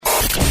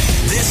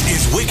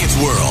Wicked's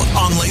World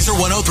on Laser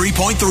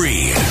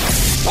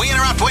 103.3. We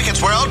interrupt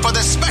Wicked's World for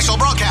this special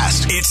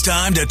broadcast. It's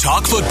time to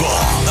talk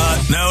football.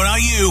 No,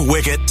 not you,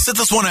 Wicked. Sit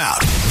this one out.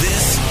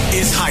 This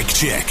is Hike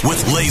Chick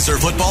with laser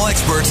football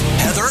experts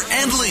Heather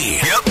and Lee.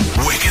 Yep,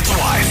 Wicked's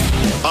wife.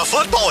 A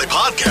football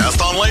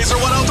podcast on Laser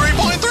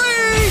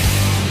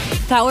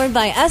 103.3. Powered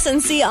by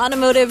SNC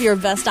Automotive, your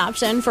best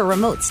option for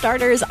remote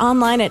starters,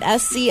 online at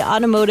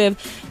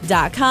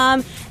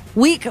scautomotive.com.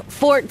 Week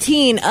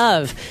 14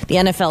 of the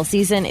NFL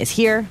season is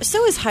here.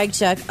 So is Hike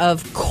Check,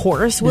 of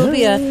course. Will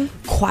be a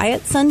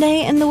quiet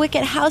Sunday in the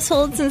Wicked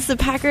household since the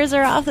Packers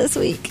are off this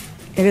week.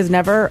 It is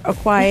never a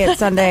quiet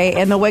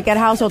Sunday in the Wicked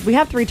household. We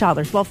have 3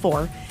 toddlers. Well,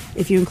 4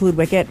 if you include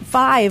Wicked.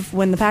 5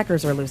 when the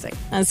Packers are losing.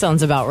 That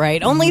sounds about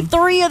right. Only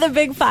 3 of the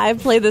Big 5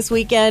 play this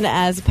weekend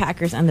as the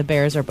Packers and the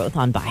Bears are both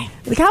on bye.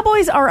 The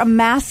Cowboys are a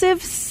massive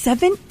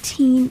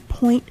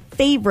 17-point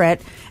favorite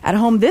at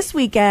home this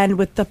weekend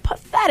with the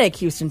pathetic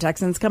Houston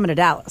Texans coming to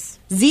Dallas.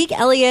 Zeke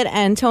Elliott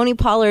and Tony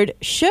Pollard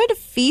should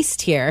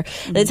feast here.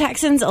 The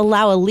Texans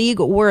allow a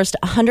league worst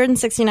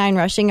 169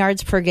 rushing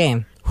yards per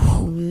game.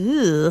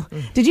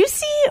 Did you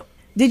see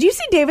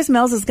Davis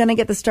Mills is going to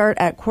get the start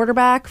at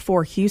quarterback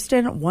for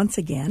Houston once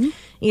again?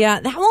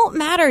 Yeah, that won't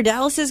matter.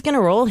 Dallas is going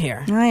to roll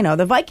here. I know.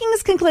 The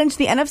Vikings can clinch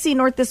the NFC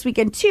North this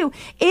weekend, too,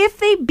 if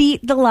they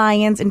beat the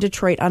Lions in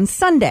Detroit on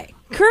Sunday.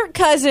 Kirk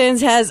Cousins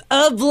has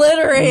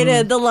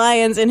obliterated the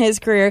Lions in his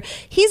career.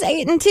 He's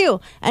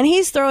 8-2, and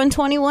he's throwing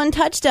 21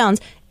 touchdowns,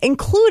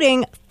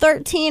 including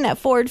 13 at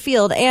Ford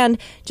Field and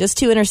just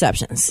 2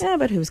 interceptions. Yeah,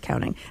 but who's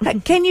counting?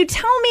 Can you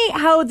tell me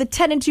how the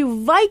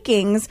 10-2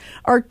 Vikings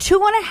are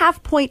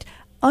 2.5-point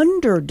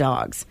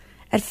underdogs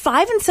at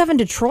 5-7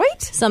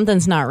 Detroit?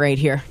 Something's not right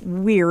here.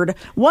 Weird.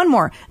 One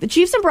more. The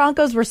Chiefs and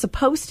Broncos were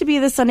supposed to be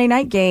the Sunday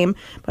night game,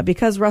 but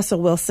because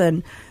Russell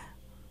Wilson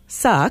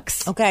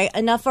sucks. Okay,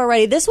 enough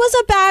already. This was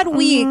a bad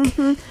week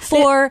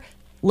for...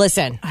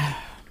 Listen.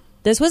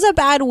 This was a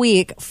bad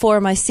week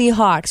for my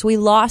Seahawks. We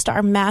lost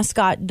our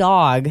mascot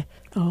dog.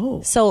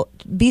 Oh. So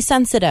be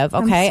sensitive,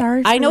 okay? I'm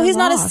sorry for I know your he's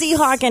not a loss.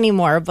 Seahawk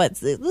anymore, but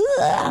it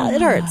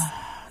hurts.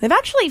 They've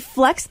actually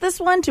flexed this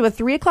one to a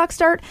 3 o'clock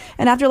start,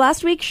 and after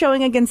last week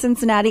showing against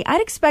Cincinnati,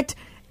 I'd expect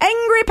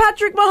angry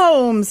Patrick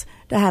Mahomes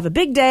to have a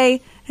big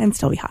day and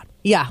still be hot.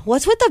 Yeah,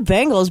 what's with the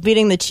Bengals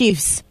beating the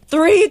Chiefs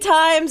 3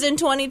 times in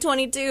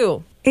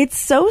 2022? It's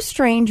so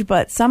strange,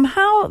 but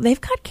somehow they've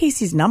got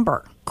Casey's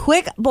number.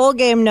 Quick bowl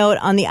game note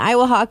on the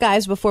Iowa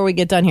Hawkeyes before we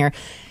get done here.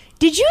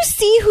 Did you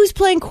see who's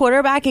playing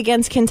quarterback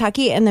against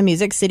Kentucky in the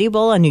Music City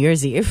Bowl on New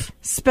Year's Eve?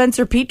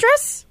 Spencer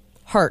Petras?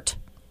 Hurt.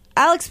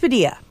 Alex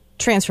Padilla?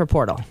 Transfer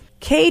portal.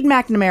 Cade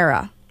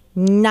McNamara?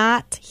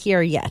 Not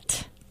here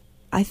yet.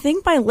 I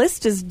think my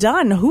list is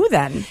done. Who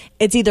then?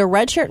 It's either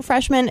redshirt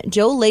freshman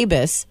Joe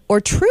Labus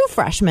or true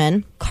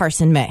freshman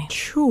Carson May.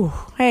 Whew.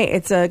 Hey,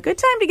 it's a good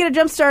time to get a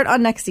jump start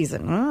on next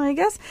season, I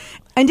guess.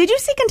 And did you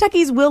see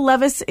Kentucky's Will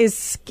Levis is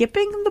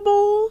skipping the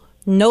bowl?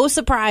 No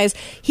surprise.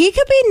 He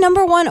could be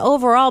number 1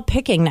 overall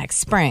picking next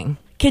spring.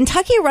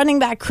 Kentucky running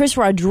back Chris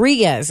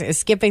Rodriguez is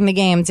skipping the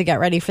game to get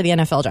ready for the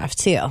NFL draft,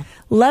 too.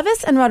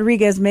 Levis and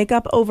Rodriguez make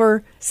up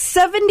over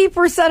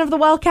 70% of the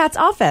Wildcats'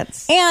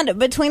 offense. And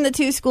between the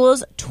two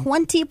schools,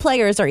 20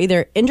 players are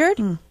either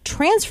injured,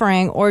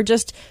 transferring, or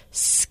just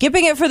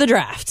skipping it for the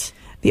draft.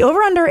 The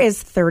over-under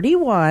is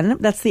 31.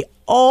 That's the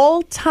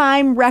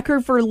all-time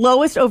record for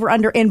lowest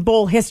over-under in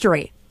bowl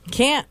history.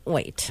 Can't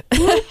wait.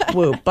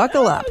 Woo,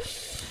 buckle up.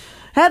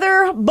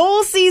 Heather,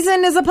 bowl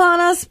season is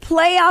upon us.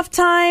 Playoff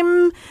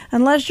time.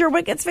 Unless you're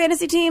Wicked's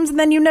fantasy teams, and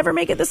then you never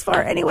make it this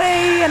far anyway.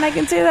 And I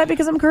can say that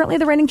because I'm currently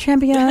the reigning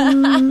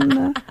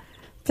champion.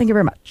 Thank you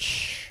very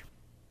much.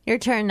 Your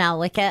turn now,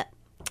 Wicket.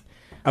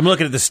 I'm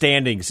looking at the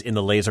standings in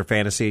the Laser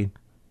Fantasy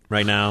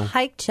right now.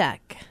 Hike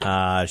check.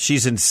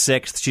 She's in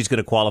 6th. She's going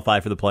to qualify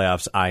for the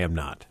playoffs. I am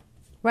not.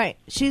 Right.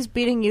 She's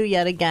beating you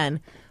yet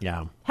again.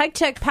 Yeah. Hike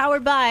check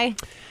powered by...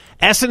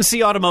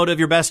 SNC Automotive,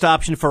 your best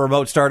option for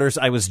remote starters.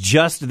 I was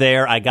just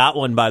there. I got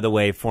one, by the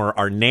way, for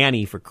our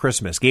nanny for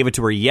Christmas. Gave it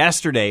to her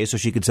yesterday so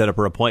she could set up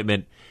her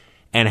appointment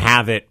and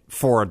have it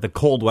for the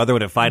cold weather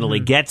when it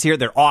finally gets here.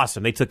 They're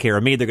awesome. They took care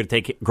of me. They're going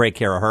to take great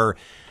care of her.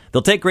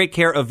 They'll take great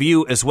care of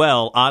you as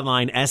well.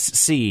 Online,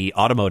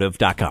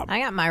 scautomotive.com.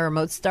 I got my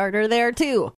remote starter there, too.